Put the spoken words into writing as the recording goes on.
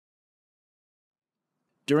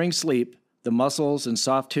During sleep, the muscles and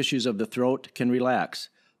soft tissues of the throat can relax,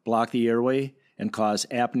 block the airway, and cause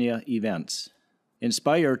apnea events.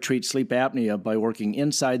 Inspire treats sleep apnea by working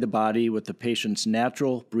inside the body with the patient's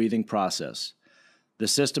natural breathing process. The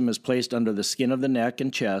system is placed under the skin of the neck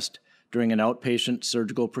and chest during an outpatient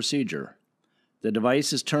surgical procedure. The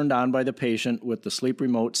device is turned on by the patient with the sleep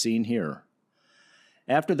remote seen here.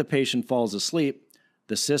 After the patient falls asleep,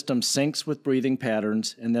 the system syncs with breathing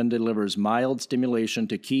patterns and then delivers mild stimulation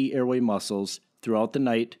to key airway muscles throughout the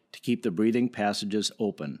night to keep the breathing passages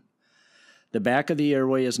open. The back of the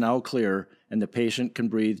airway is now clear and the patient can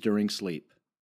breathe during sleep.